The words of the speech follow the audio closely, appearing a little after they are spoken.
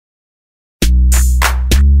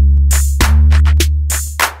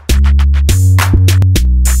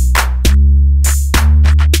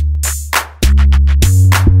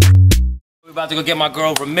to go get my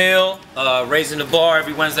girl Ramil, raising the bar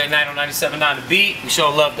every Wednesday night on 97.9 The Beat. We show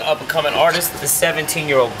love to up-and-coming artists. The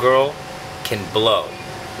 17-year-old girl can blow.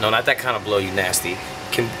 No, not that kind of blow, you nasty.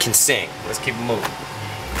 Can sing. Let's keep it moving.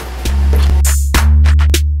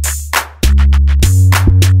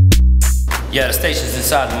 Yeah, the station's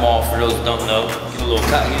inside the mall for those who don't know. Get a little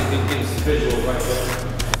cut, get us some visual right there.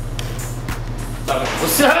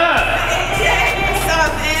 What's up? What's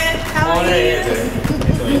up, man? How are you?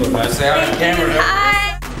 Say hi to the camera.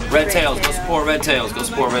 Hi. Red Tails, go support Red Tails, go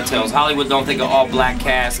support Red Tails. Hollywood don't think an all-black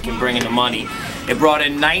cast can bring in the money. It brought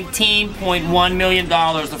in $19.1 million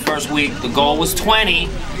the first week. The goal was 20.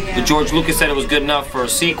 But George Lucas said it was good enough for a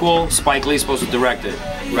sequel. Spike Lee's supposed to direct it.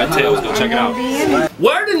 Red Tails, go check it out.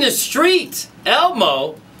 Word in the street,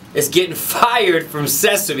 Elmo is getting fired from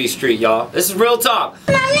Sesame Street, y'all. This is real talk.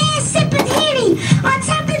 My last sip of Henny. On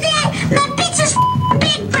top of that, my bitch is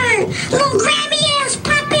Big Bird. Little Grammy ass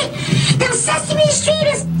puppet. Now Sesame Street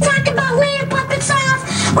is talking about laying puppets off.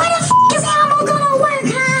 Where the f is Elmo gonna work,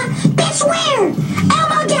 huh? Bitch, where?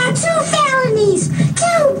 Elmo got 2 felonies.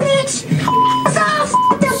 2, bitch. It's all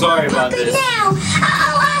f***ed up. Sorry about this. Now,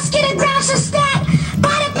 Oscar the Grouch stat.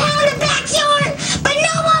 Bought a pound of backyard, but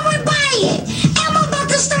no one would buy it. Elmo about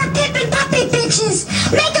to start pimping puppet bitches.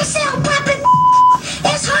 Make them sell puppet.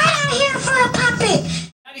 It's hard out here for a puppet.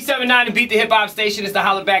 97.9 to Beat the Hip Hop Station is the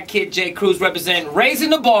Holla Back Kid J.KRUZ representing Raising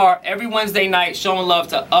the Bar every Wednesday night, showing love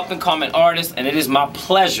to up-and-coming artists, and it is my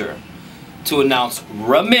pleasure to announce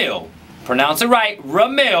Ramil. Pronounce it right,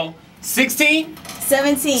 Ramil. 16?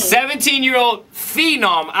 17. 17-year-old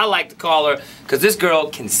phenom, I like to call her, because this girl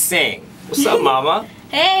can sing. What's up, mama?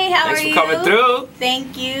 Hey, how are you? Thanks for coming through.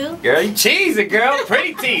 Thank you. Girl, you cheesy, girl.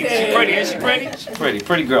 Pretty teeth. She's pretty. Is she pretty? She's pretty.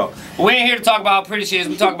 Pretty girl. But we ain't here to talk about how pretty she is.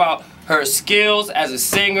 We talk about her skills as a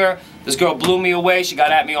singer. This girl blew me away. She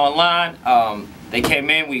got at me online. They came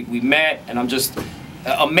in. We met, and I'm just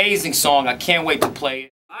amazing song. I can't wait to play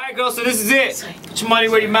it. All right, girl. So this is it. Put your money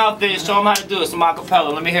where your mouth is. Show them how to do it. Some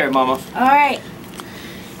acapella. Let me hear it, mama. All right.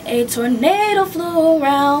 A tornado flew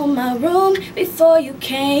around my room before you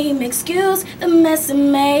came. Excuse the mess it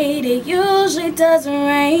made. It usually doesn't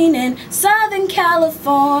rain in Southern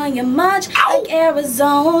California much like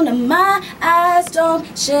Arizona. My eyes don't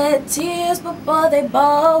shed tears, but boy, they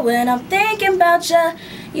ball when I'm thinking about you.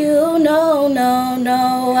 You know,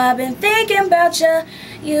 no, I've been thinking about you.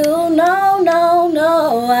 You know,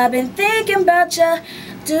 no, I've been thinking about you.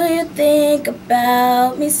 Do you think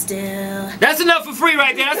about me still? That's enough for free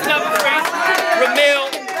right there. That's enough for free.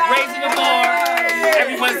 Ramil, Raising the Bar,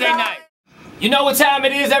 every Wednesday night. You know what time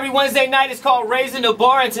it is every Wednesday night? It's called Raising the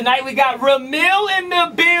Bar, and tonight we got Ramil in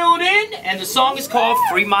the building, and the song is called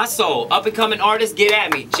Free My Soul. Up-and-coming artist, get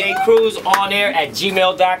at me. J.KRUZ on air at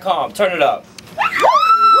gmail.com. Turn it up.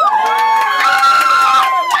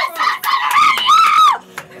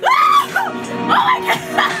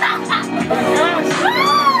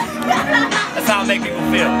 That's how I make people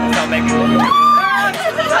feel. That's how I make people feel. Oh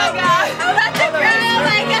my God. I'm about to cry. Oh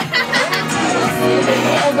my God.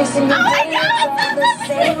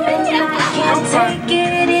 Can't take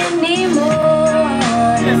it anymore.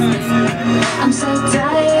 I'm so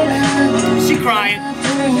tired. She crying.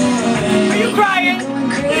 Are you crying?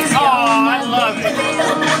 Oh, I love it.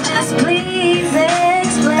 Just please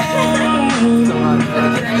explain.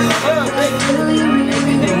 Do you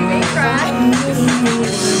really cry?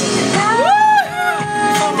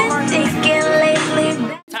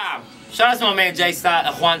 Shout out to my man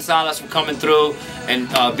Juan Salas for coming through and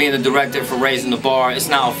being the director for Raising the Bar. It's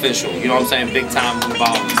now official, you know what I'm saying? Big time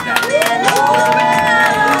involved with that.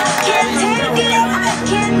 Can't take it, I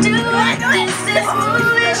can't do it. This is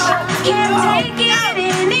foolish. Can't take it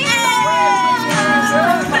anymore.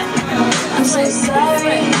 I'm so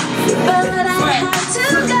sorry.